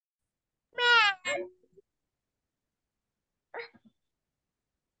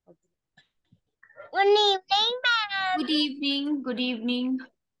evening. Good evening.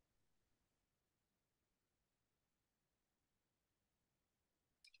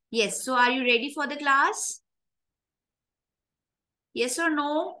 Yes, so are you ready for the class? Yes or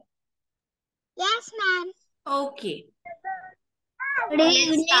no? Yes, ma'am. Okay. Good Let's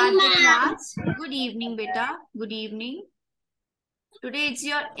evening, start the ma'am. class. Good evening, beta. Good evening. Today it's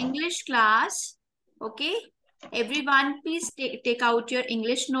your English class. Okay. Everyone, please take out your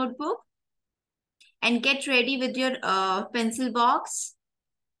English notebook and get ready with your pencil box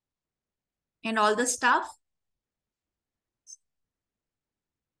and all the stuff.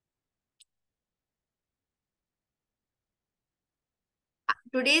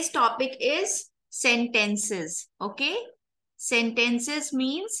 Today's topic is sentences. Okay. Sentences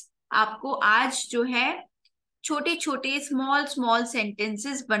means आपको आज जो है छोटे छोटे small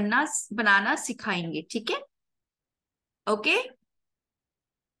sentences बनाना सिखाएंगे. ठीक है. Okay.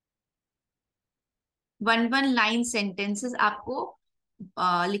 1 line sentences आपको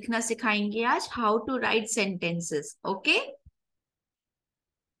लिखना सिखाएंगे आज. How to right sentences. Okay.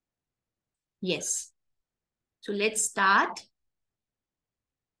 Yes. So let's start.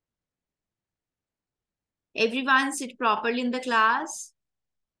 Everyone sit properly in the class.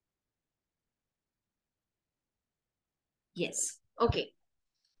 Yes. Okay.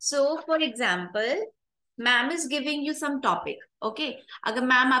 So for example, ma'am is giving you some topic. Okay. अगर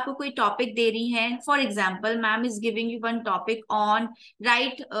ma'am आपको कोई topic दे रही है, for example ma'am is giving you one topic on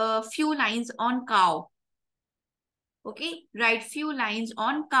right few lines on cow. Okay. Right few lines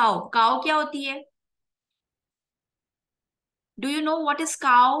on cow. Cow क्या होती है? Do you know what is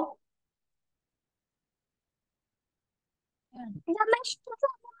cow?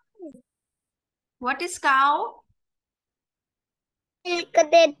 What is cow? Milk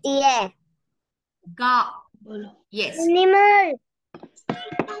देती है. गाउ. Yes. Animal.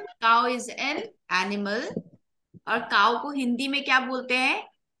 Cow is an animal. और cow को हिंदी में क्या बोलते हैं?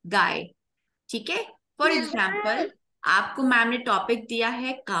 गाय. ठीक है. फॉर एग्जाम्पल आपको मैम ने टॉपिक दिया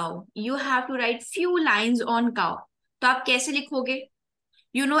है cow. You have to right few lines on cow. तो आप कैसे लिखोगे?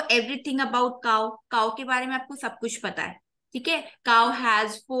 You know everything about cow. Cow के बारे में आपको सब कुछ पता है. ठीक है. Cow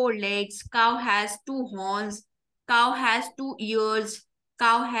has 4 legs. Cow has 2 horns. Cow has 2 ears.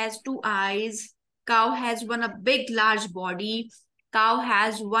 Cow has 2 eyes. Cow has one a big large body. Cow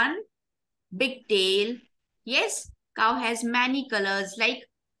has one big tail. Yes, cow has many colors like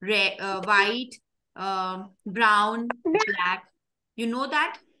red, white, brown, black. You know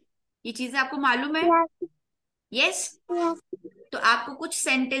that? ये चीजें आपको मालूम है? Yes. तो आपको कुछ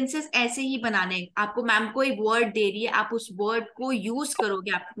sentences ऐसे ही बनाने हैं. आपको मैम कोई वर्ड दे रही है, आप उस वर्ड को यूज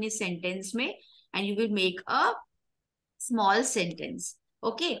करोगे आप अपने सेंटेंस में and you will make a small sentence.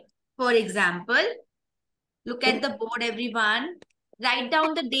 Okay. For example, look at the board everyone. Write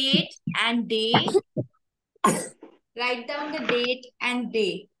down the date and day. Write down the date and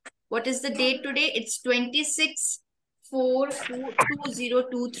day. What is the date today? It's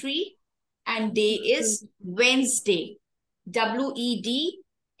 26/4/2023 and day is Wednesday. Wednesday.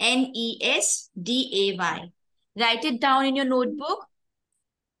 Write it down in your notebook.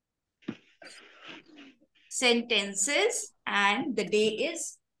 Sentences and the day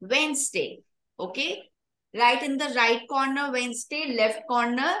is Wednesday. Okay. Write in the right corner Wednesday, left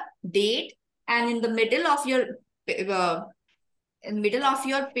corner date, and in the middle of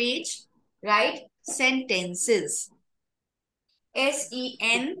your page, write sentences.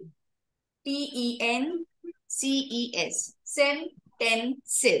 Sentences.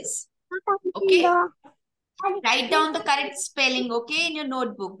 Sentences. Okay. Write down the correct spelling, okay, in your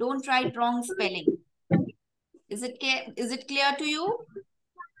notebook. Don't write wrong spelling. Is it clear to you?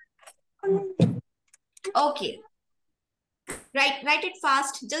 Okay. Write it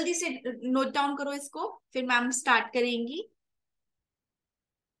fast. जल्दी से note down करो इसको, फिर ma'am start करेंगी.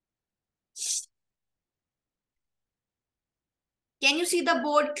 Can you see the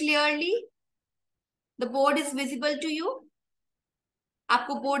board clearly? The board is visible to you?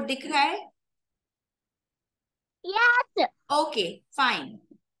 आपको board दिख रहा है? Yes. Okay, fine.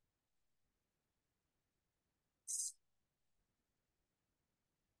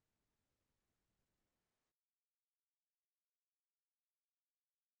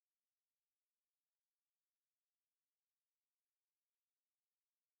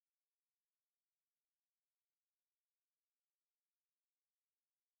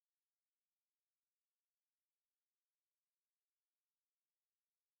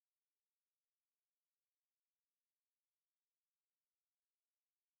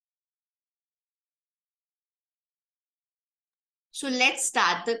 So let's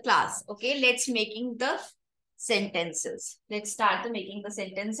start the class. Okay, let's making the sentences. Let's start the making the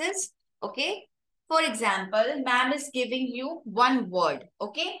sentences. Okay. For example ma'am is giving you one word,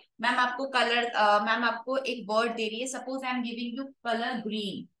 okay. Ma'am आपको colour, ma'am आपको एक word दे रही है, suppose I am giving you colour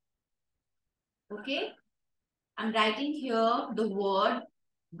green, okay. I am writing here the word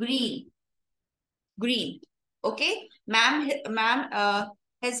green, green, okay। Ma'am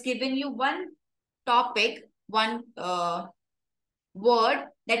has given you one topic, one word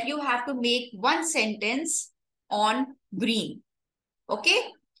that you have to make one sentence on green, okay।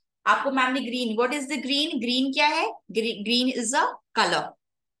 आपको ma'am ने green, what is the green, green क्या है, green is a colour,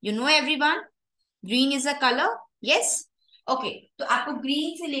 you know everyone, green is a colour, yes, okay. तो आपको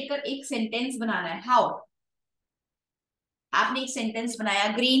green से लेकर एक sentence बनाना है, हाउ। आपने एक सेंटेंस बनाया,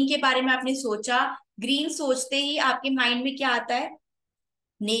 ग्रीन के बारे में आपने सोचा, ग्रीन सोचते ही आपके माइंड में क्या आता है,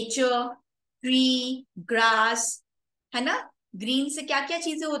 नेचर, ट्री, ग्रास, है ना। ग्रीन से क्या क्या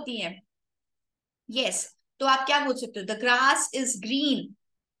चीजें होती हैं, यस। तो आप क्या बोल सकते हो, the grass is green,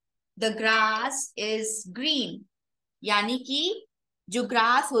 the grass is green, यानी कि जो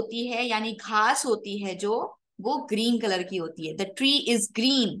ग्रास होती है यानी घास होती है जो, वो ग्रीन कलर की होती है, the tree is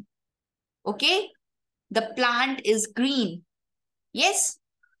green, okay, the plant is green, yes.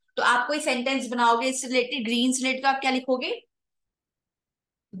 तो आप कोई सेंटेंस बनाओगे इससे रिलेटेड, ग्रीन से रिलेटेड, तो आप क्या लिखोगे,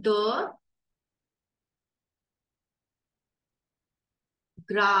 the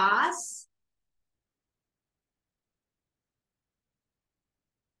grass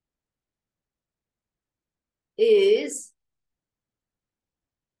is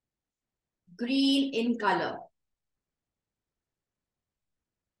green in color,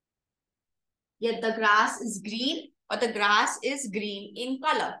 या द ग्रास इज ग्रीन, और the grass is green in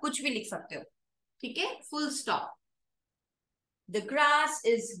colour, कुछ भी लिख सकते हो, ठीक है, full stop. The grass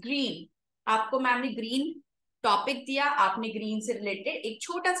is green, आपको मैम ने ग्रीन टॉपिक दिया, आपने ग्रीन से रिलेटेड एक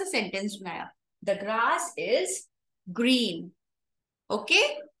छोटा सा सेंटेंस बनाया, the grass is green, okay,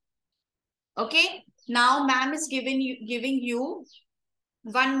 okay. Now ma'am is giving you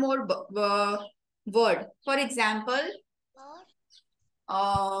one more word, for example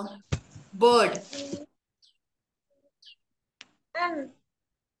bird,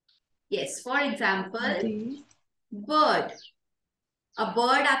 yes, for example bird, अब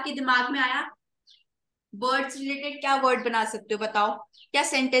bird आपके दिमाग में आया, bird से रिलेटेड क्या वर्ड बना सकते हो, बताओ, क्या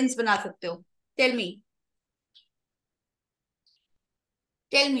सेंटेंस बना सकते हो, tell me,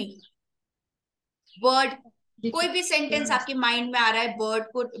 tell me, bird, कोई भी सेंटेंस आपके माइंड में आ रहा है बर्ड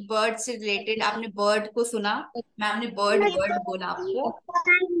को, बर्ड से रिलेटेड, आपने बर्ड को सुना, मैम ने बर्ड वर्ड बोला आपको,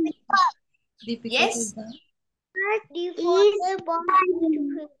 Deepika yes, is the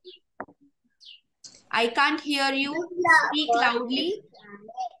I can't hear you, speak loudly,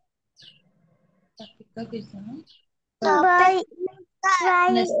 Deepika is the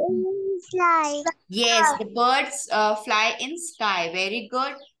yes, Nestle. the birds fly in sky, very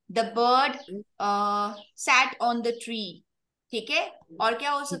good, the bird sat on the tree, ठीक है। और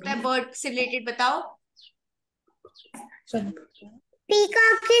क्या हो सकता है बर्ड से रिलेटेड, बताओ,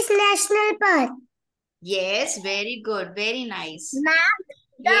 Peacock is national park. yes, very good, very nice, Ma'am,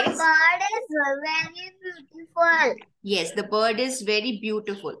 the yes, bird is very beautiful. yes, the bird is very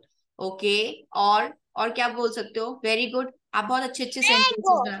beautiful, okay। और क्या बोल सकते हो, वेरी गुड, आप बहुत अच्छे अच्छे सेंटेंसेस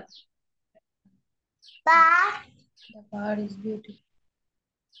Mango. बना, Bird. The bird is beautiful.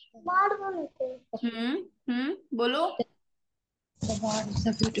 Bird बोलते हैं. बोलो, The bird is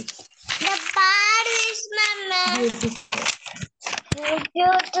the beautiful. The bird is my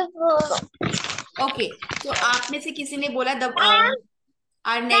beautiful. Okay. तो आप में से किसी ने बोला the Ma'am,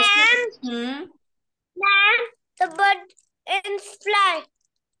 are ma'am, national, ma'am, the bird in fly.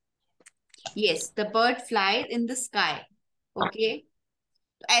 Yes, the bird fly in the sky, okay.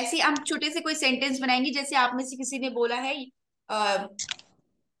 तो ऐसे ही हम छोटे से कोई सेंटेंस बनाएंगे, जैसे आप में से किसी ने बोला है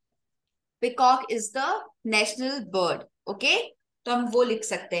peacock is the national bird, okay, तो हम वो लिख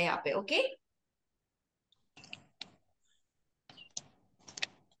सकते हैं यहाँ पे, okay.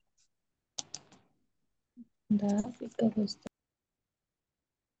 The peacock is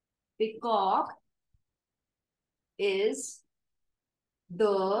peacock is the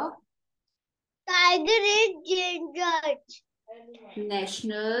tiger is ginger.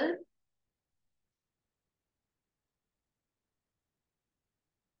 National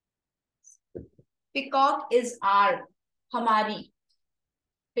peacock is are, हमारी,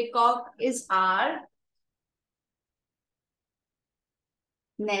 peacock is are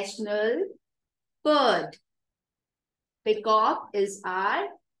national bird, peacock is our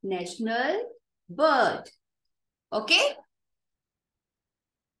national bird, okay,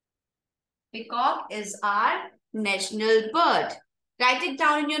 peacock is our national bird, write it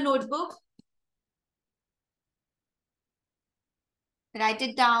down in your notebook, write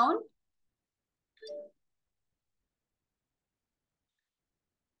it down,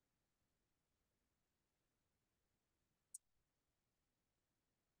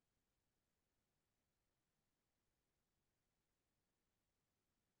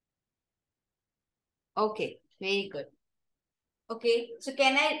 Okay, very good. Okay, so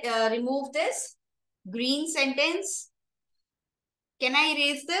can I remove this green sentence? Can I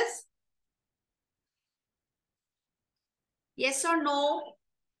erase this? Yes or no?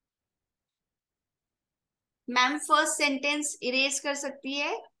 Ma'am first sentence erase कर सकती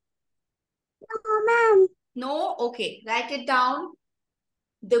है? No, ma'am. No? Okay, write it down.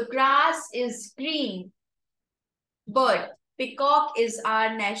 The grass is green. Bird. Peacock is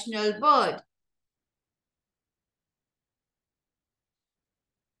our national bird.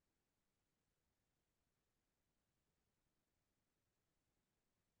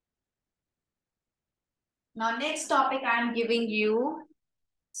 Now next topic I am giving you,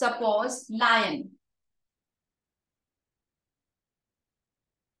 suppose lion.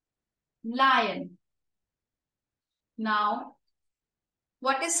 Lion. Now,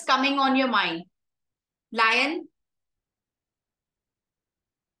 what is coming on your mind? Lion?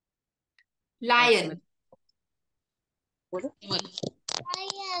 Lion.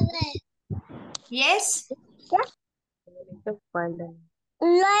 Yes? Lion is a wild animal.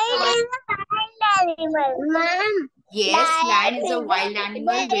 Ma'am. Yes, lion is a wild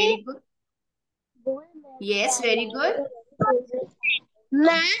animal. Very good. Yes, very good.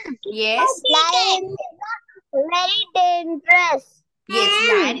 Ma'am. Yes. Lion is very dangerous. Yes,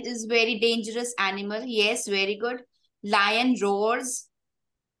 lion is very dangerous animal. Yes, very good. Lion roars.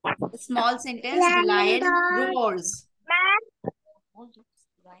 A small sentence, the Lion lion roars. roars. Ma'am.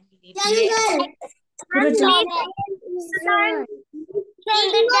 Yes. Jungle.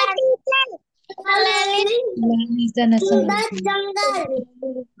 Ma'am, lion is the national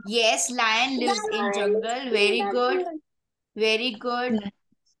jungle. Yes, lion lives in jungle. Very good. Very good.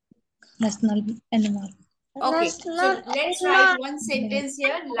 National animal. Okay, so let's write one sentence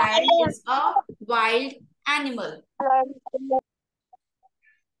here. Lion is a wild animal.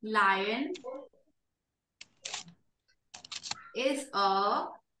 Lion is a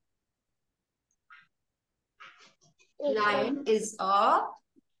lion is a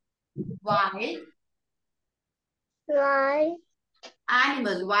wild Lion.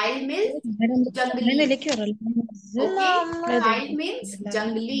 animal. Wild means madam मैंने jungly. लिखे और Okay, madam wild means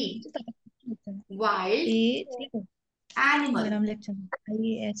jungly. Wild animal. Madam lecture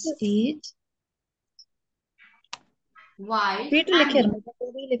I S H Wild पीट लिखे animal.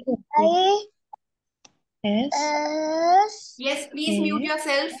 लिखे I S Yes, please mute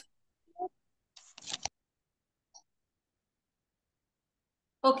yourself.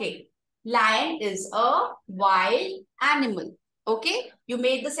 Okay, lion is a wild animal. Okay, you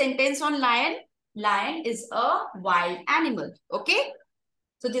made the sentence on lion. Lion is a wild animal. Okay,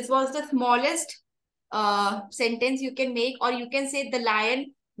 so this was the smallest sentence you can make, or you can say the lion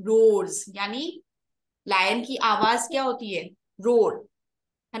roars. यानी lion की आवाज क्या होती है? Roar,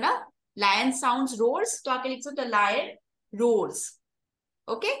 है ना? Lion sounds roars, तो आके लिख सकते हो the lion roars.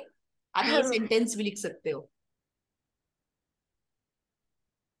 Okay, आप ये sentence भी लिख सकते हो.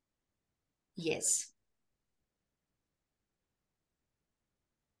 Yes.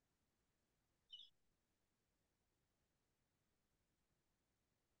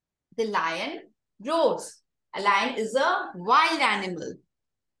 The lion roars. A lion is a wild animal.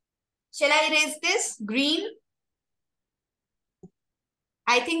 Shall I erase this? Green.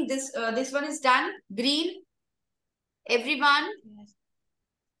 I think this one is done. Green. Everyone. yes.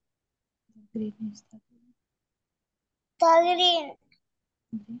 Green is the green.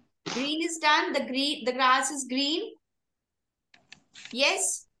 Green is done. The grass is green.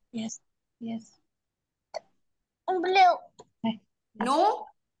 Yes. Yes. Yes. Blue. No.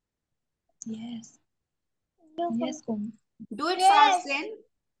 Yes. Yes. Do it fast Yes. then.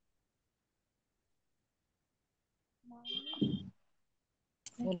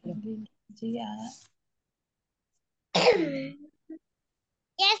 Ji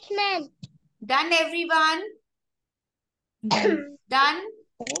yes, ma'am. Done everyone. Done. Done.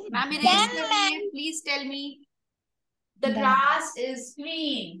 Ma'am erase Done, कर रही है. ma'am. Please tell me. The Done. grass is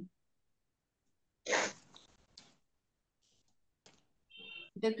green.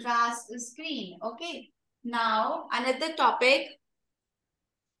 The grass is green. Okay. Now another topic.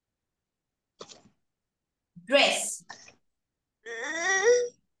 Dress.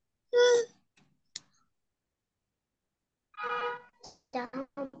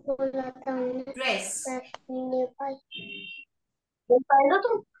 Dress. पाए ना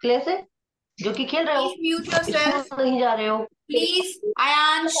तुम clay से जो कि खेल रहे हो Please mute स्कूल yourself. नहीं जा रहे हो Please,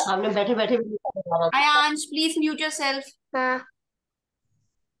 Ayansh. हमने बैठे बैठे Ayansh, please mute yourself. हाँ.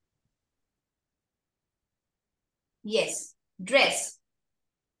 Yes. Dress.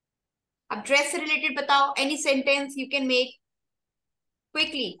 अब dress से related बताओ. Any sentence you can make.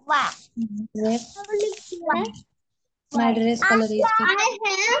 Quickly. Wow. Dress. My dress color is I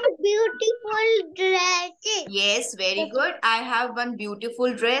have beautiful dresses. Yes, very good. I have one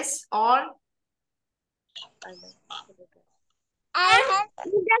beautiful dress. Or I have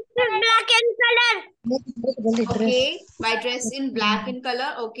black and color. Dress. okay, my dress in black in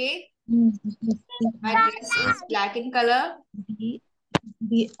color. Okay, my Black. dress is black in color. B,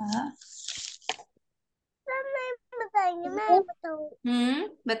 मैं बताऊँ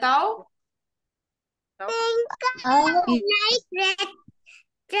बताओ. pink light red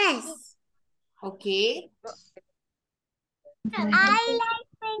dress. Okay, I like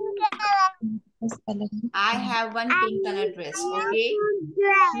pink color. I have one I pink color need dress. Okay,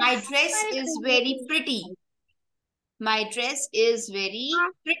 beautiful my dress. dress is very pretty. My dress is very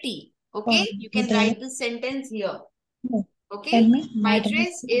pretty. Okay, you can write the sentence here. Tell Okay, me, my my dress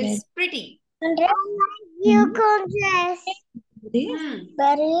dress is red. is pretty. I like unicorn dress. Hmm.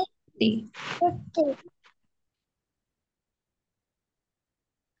 Very Pretty. pretty.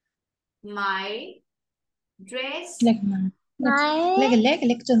 My dress Like man. Like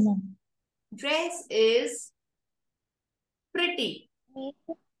mom. dress is pretty.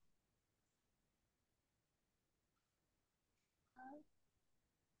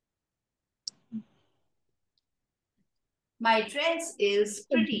 My dress is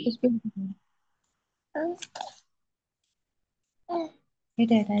pretty.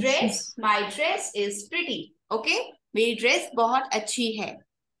 Dress, my dress is pretty. Okay, मेरी dress बहुत अच्छी है.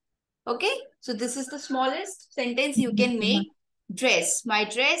 Okay, so this is the smallest sentence you can make. Dress, my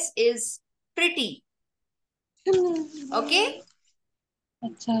dress is pretty. Okay,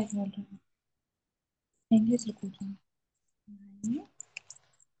 अच्छा है बोल रहा हूँ English लिखो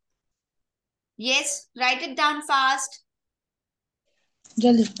yes, write it down fast.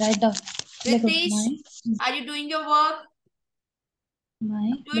 जल्दी राइट डाउन लिखो Ritesh, are you doing your work?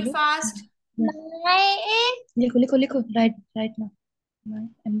 My Do it fast. लिखो लिखो लिखो right right now my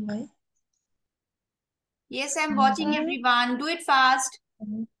MY Yes, I'm watching everyone. Do it fast.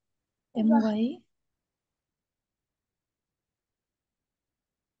 MY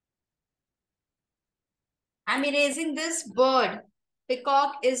I'm erasing this bird.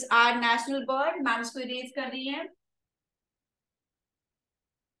 Peacock is our national bird. Ma'am इसको erase कर रही है.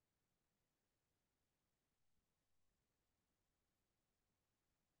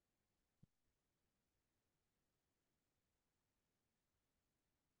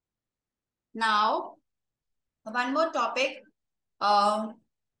 Now, one more topic.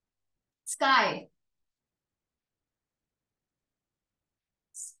 Sky.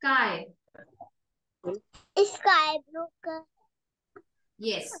 Sky. Sky blue color.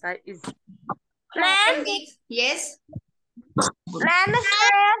 Yes. is Ma'am, Yes. ma'am,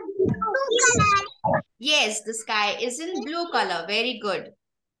 sky blue color. Yes, the sky is in blue color. Very good.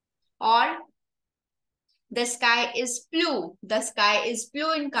 Or the sky is blue. The sky is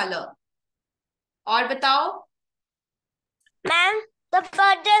blue in color. और बताओ. Ma'am, the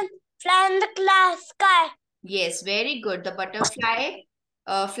button fly in the class sky. Yes, very good. The butterfly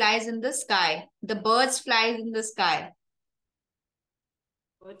flies in the sky. The birds flies in the sky.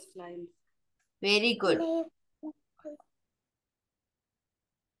 birds flying Very good.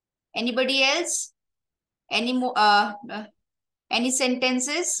 Anybody else? Any more? Any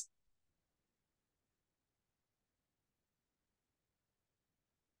sentences?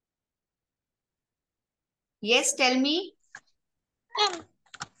 Yes, tell me.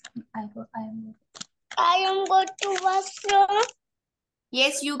 I am going to washroom.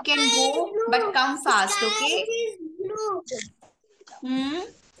 Yes, you can go, but come fast, okay? Is blue. Hmm?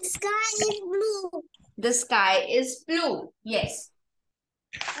 Sky is blue. The sky is blue. Yes.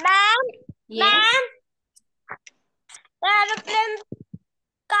 Ma'am, Yes. ma'am, the aeroplane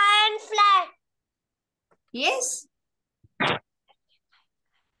can fly. Yes.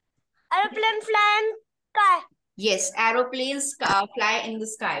 Aeroplane fly in sky. Yes. Aeroplanes fly in the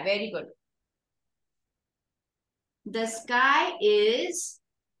sky. Very good. The sky is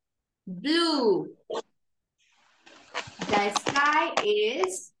blue. The sky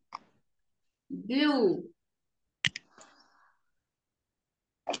is blue.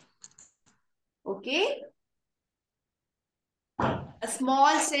 Okay. A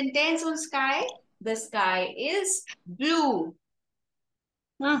small sentence on sky. The sky is blue.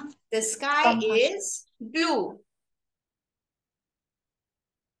 The sky is blue.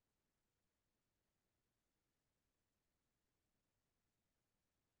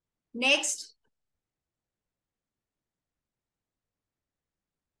 Next.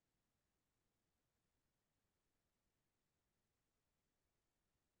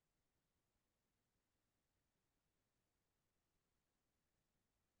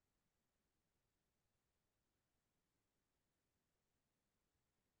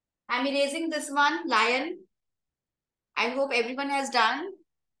 I'm erasing this one, lion. I hope everyone has done.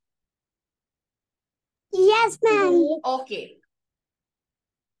 Yes, ma'am. Okay.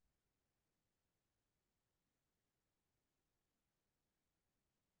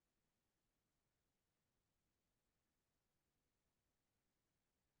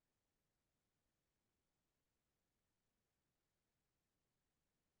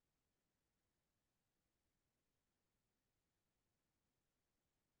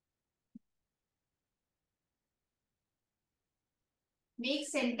 Make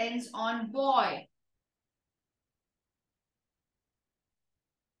sentence on boy.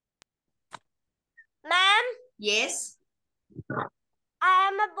 Ma'am, Yes. I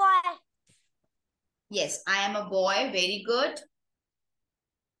am a boy. Yes, I am a boy. Very good.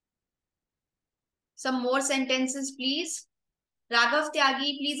 Some more sentences, please. Raghav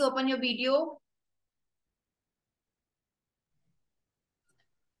Tyagi, please open your video.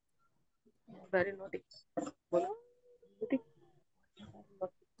 Very naughty. Naughty.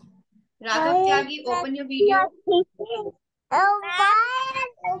 Raghav Tyagi, open your video.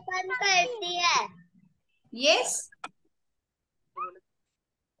 Open करती है Yes.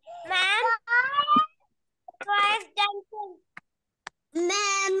 Ma'am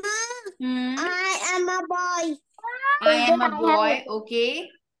ma'am Hmm. I am a boy. I am a boy. Okay.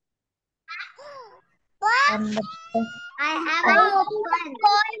 I'm the I have open.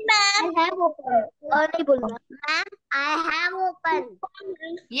 Boy, ma'am. I have open. और नहीं बोलना. Ma'am, I have open.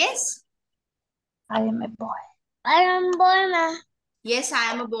 Yes. I am a boy. I am boy, ma'am. Yes, I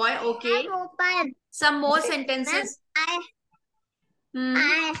am a boy. Okay. I have open. Some more Ma'am, sentences. I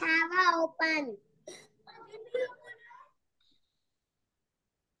have a open.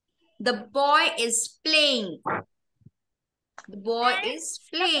 The boy is playing. The boy is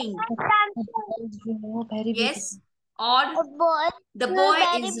playing. Very Yes. beautiful. Or Boy, the boy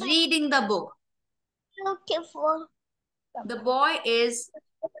very is reading the book. beautiful. The boy is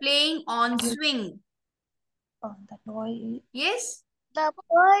playing on swing. Oh, the boy is Yes. The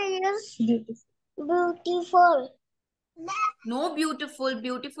boy is beautiful. beautiful. No, beautiful.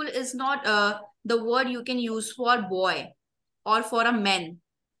 Beautiful is not the word you can use for boy or for a man.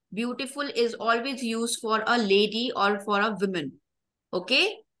 Beautiful is always used for a lady or for a woman. Okay?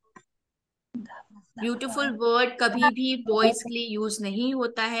 Beautiful word कभी भी boys के लिए use नहीं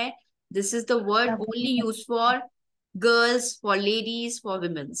होता है. This is the word only used for girls, for ladies, for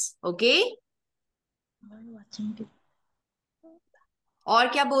women's. Okay? Watching TV. और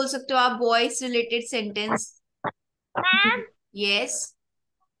क्या बोल सकते हो आप boys related sentence? Ma'am, Yes.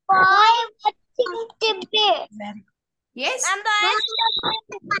 boy watching TV. Very Yes. Ma'am, boy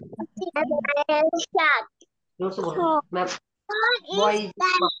start. जोर से बोलो ma'am Boy boy is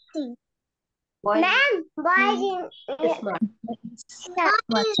dancing. Boy Ma'am, boy is smart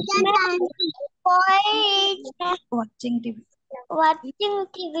watching watching TV. watching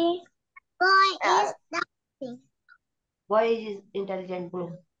TV. Boy is dancing. Boy is intelligent बोलो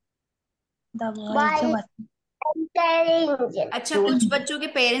The boy Boy is is watching. intelligent. अच्छा कुछ बच्चों के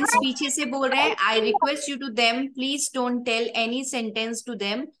parents पीछे से बोल रहे हैं. I request you to them please don't tell any sentence to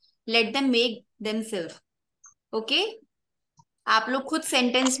them. Let them make themselves. Okay. आप लोग खुद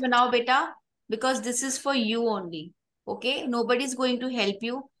सेंटेंस बनाओ बेटा. Because this is for you only. Okay. Nobody is going to help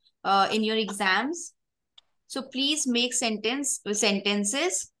you in your exams. So please make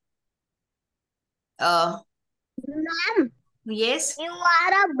sentences. Ma'am, Yes. you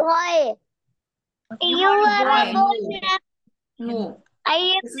are a boy. You You are a are a boy. boy, No. ma'am. No. I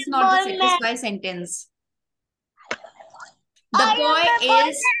am This is a not the boy, ma'am. satisfy sentence. The I boy am a boy,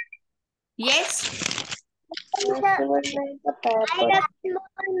 is. Yes. ma'am. I am a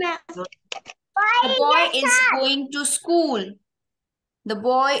boy, ma'am. The Boy boy is is a going to school. The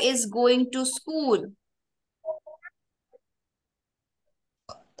boy is going to school.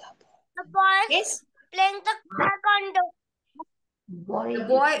 The boy Yes. playing the taekwondo. Boy The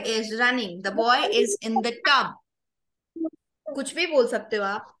boy is running. The boy is in the tub. कुछ भी बोल सकते हो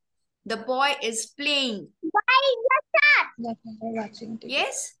आप. The boy is playing. Boy is a shark. The boy watching TV.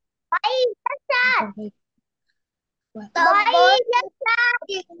 Yes. Boy is a shark. The boy The boy is a shark.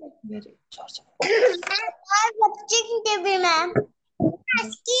 very George. Boy watching TV, ma'am.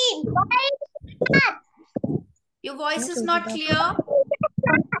 Asking. Boy is a shark. Your voice is not clear.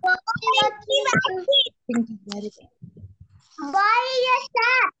 Boy watching Think very Boy is a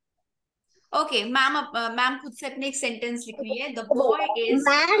shark. Okay, ma'am खुद से अपने एक sentence लिख रही है. The boy is.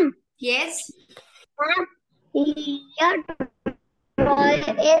 Ma'am. Yes. Ma'am. Your boy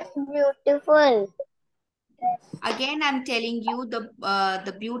is beautiful. Again, I'm telling you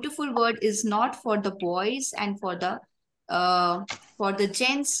the beautiful word is not for the boys and for the for the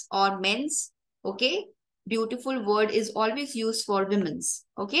gents or men's. Okay. Beautiful word is always used for women's.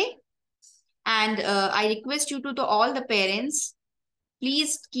 Okay. And I request you to all the parents,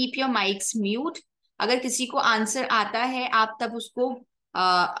 please keep your mics mute. अगर किसी को answer आता है आप तब उसको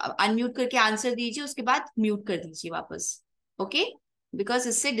unmute करके answer दीजिए, उसके बाद म्यूट कर दीजिए वापस. ओके, बिकॉज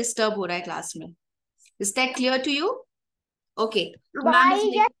इससे डिस्टर्ब हो रहा है क्लास में. Is that clear to you? Okay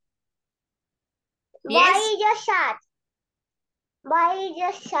ma'am. Why is your shot? Why is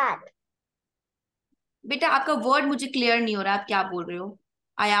your shot? बेटा आपका वर्ड मुझे क्लियर नहीं हो रहा, आप क्या बोल रहे हो?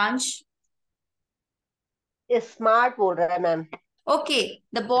 आयांश. स्मार्ट बोल रहा है ma'am. Okay,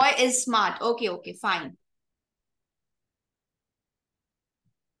 the boy is smart. Okay okay fine.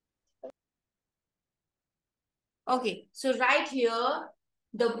 Okay, so right here,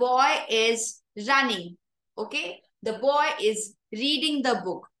 the boy is running. Okay, the boy is reading the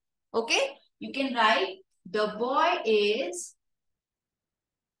book. Okay, you can write the boy is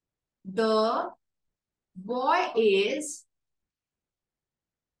the boy is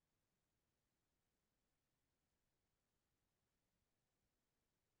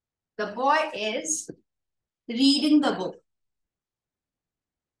the boy is reading the book.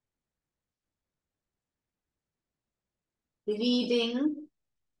 Reading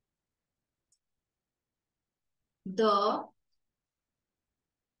the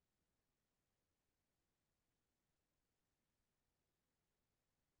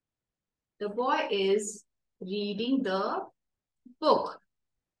boy is reading the book.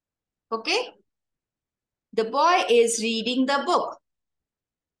 Okay, the boy is reading the book.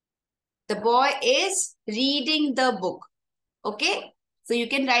 The boy is reading the book. Okay, so you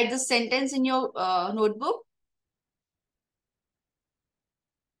can write the sentence in your notebook.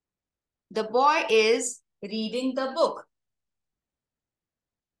 The boy is reading the book.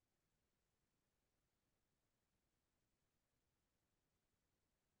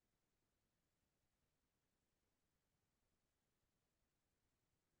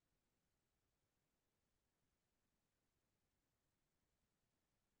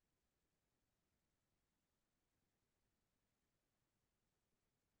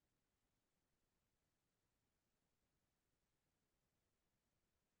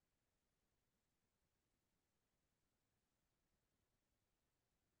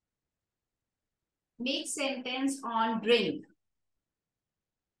 Make sentence on drink.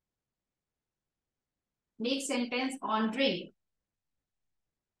 Make sentence on drink.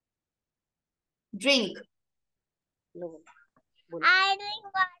 Drink. I drink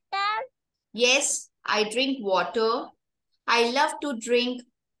water. Yes, I drink water. I love to drink.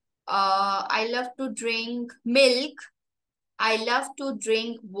 I love to drink milk. I love to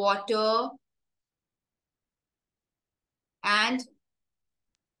drink water. And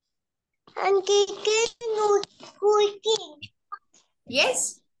Cooking.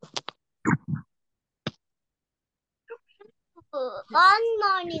 yes. On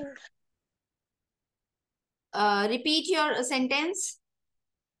morning. Repeat your sentence.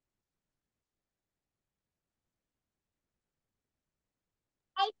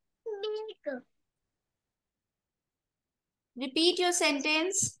 I milk. Repeat your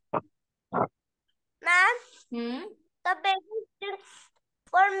sentence. Ma'am, the baby drinks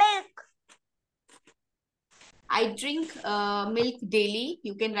for milk. I drink milk daily.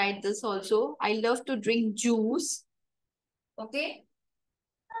 You can write this also. I love to drink juice. Okay.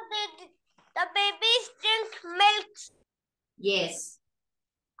 The babies drink milk. Yes.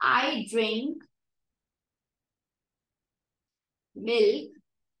 I drink milk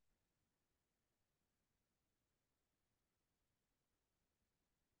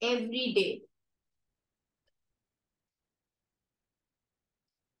every day.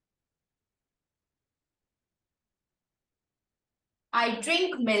 I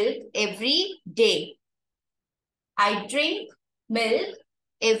drink milk every day. I drink milk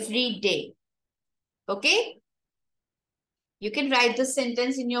every day. Okay? You can write the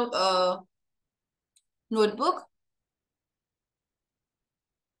sentence in your notebook.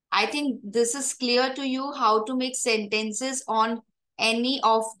 I think this is clear to you how to make sentences on any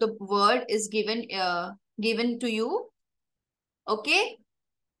of the word is given given to you. Okay?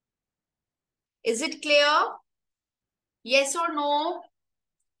 Is it clear? Yes or no?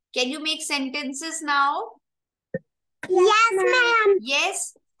 Can you make sentences now? Yes, ma'am.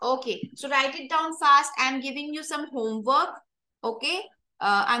 Yes? Okay. So write it down fast. I'm giving you some homework. Okay?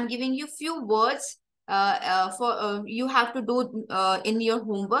 I'm giving you few words. You have to do in your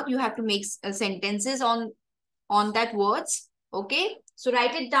homework. You have to make sentences on that words. Okay? So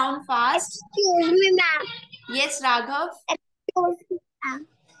write it down fast. Excuse me, ma'am. Yes, Raghav? Excuse me, ma'am.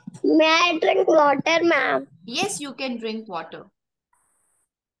 May I drink water, ma'am? Yes, you can drink water.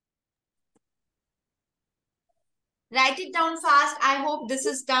 Write it down fast. I hope this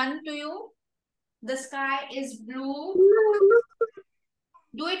is done to you. The sky is blue.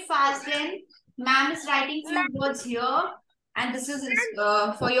 Do it fast then. Ma'am is writing few words here. And this is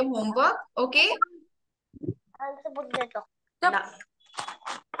for your homework. Okay?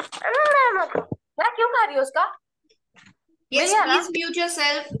 क्यों खा रही हो उसका? Yes, please mute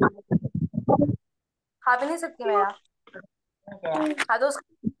yourself. खा भी नहीं सकती मैं यार। खा दो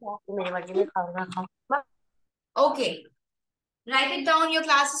उसका। मेरी मर्जी में खाऊंगा खाओ। Okay. Write it down. Your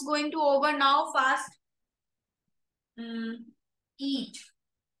class is going to over now. Fast. Eat.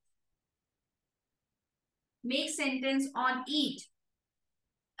 Make sentence on eat.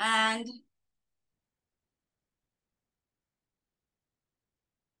 And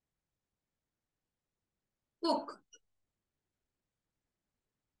cook.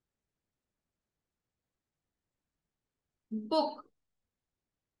 Book.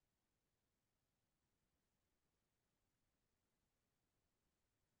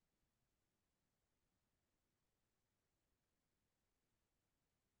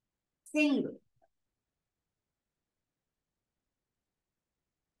 Sing.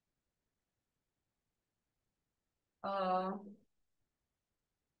 Uh,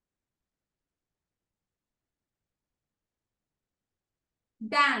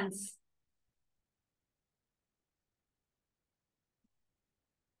 Dance.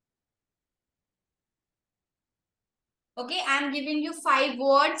 Okay, I'm giving you 5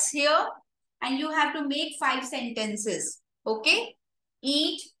 words here and you have to make 5 sentences. Okay?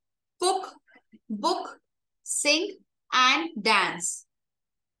 Eat, cook, book, sing and dance.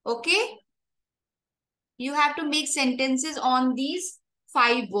 Okay? You have to make sentences on these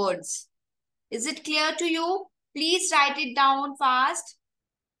 5 words. Is it clear to you? Please write it down fast.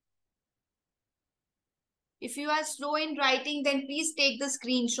 If you are slow in writing, then please take the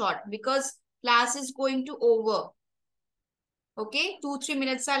screenshot because class is going to over. Okay, 2-3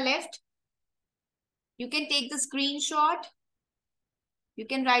 minutes are left. You can take the screenshot. You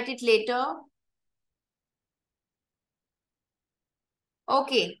can write it later.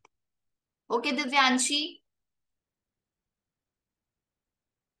 Okay. Okay, Divyanshi.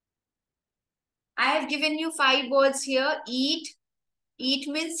 I have given you 5 words here. Eat. Eat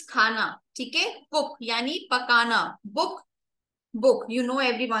means khana. Okay? Cook, yani pakana. Book. Book. You know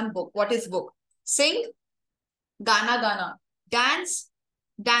everyone book. What is book? Sing. Gana gana. Dance.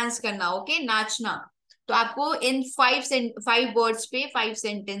 Dance करना. Okay? नाचना. तो आपको in 5 words पे 5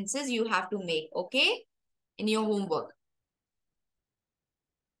 sentences you have to make. Okay? In your homework.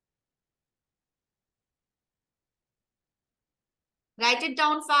 Write it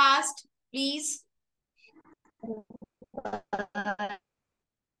down fast, please.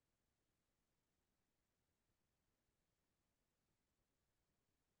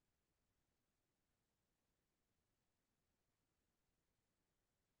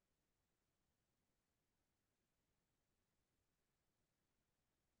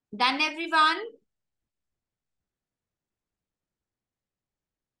 Done, everyone?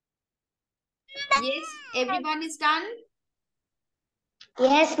 Yes, everyone is done?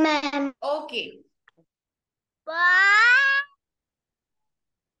 Yes, ma'am. Okay.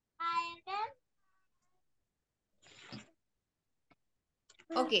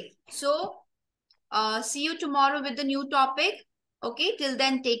 Okay, so see you tomorrow with the new topic. Okay, till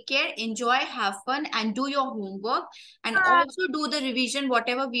then, take care, enjoy, have fun, and do your homework. And also do the revision,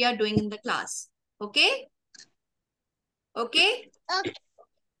 whatever we are doing in the class. Okay? Okay? Okay.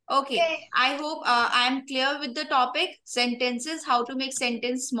 Okay. I hope I am clear with the topic. Sentences, how to make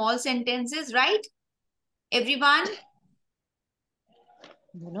sentence, small sentences, right? Everyone?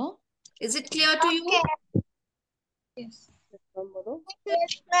 बोलो. Is it clear to you? Yes.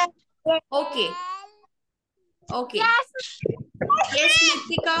 Okay. Okay. Yes,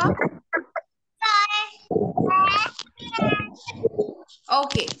 Nitika.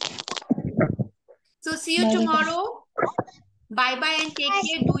 Okay. So see you Bye bye. tomorrow. Bye bye and take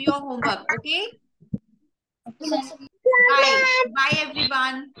care. Do your homework. Okay. Bye. Bye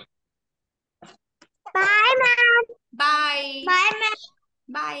everyone. Bye, ma'am. Bye. Bye, ma'am.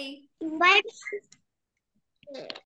 Bye. Bye.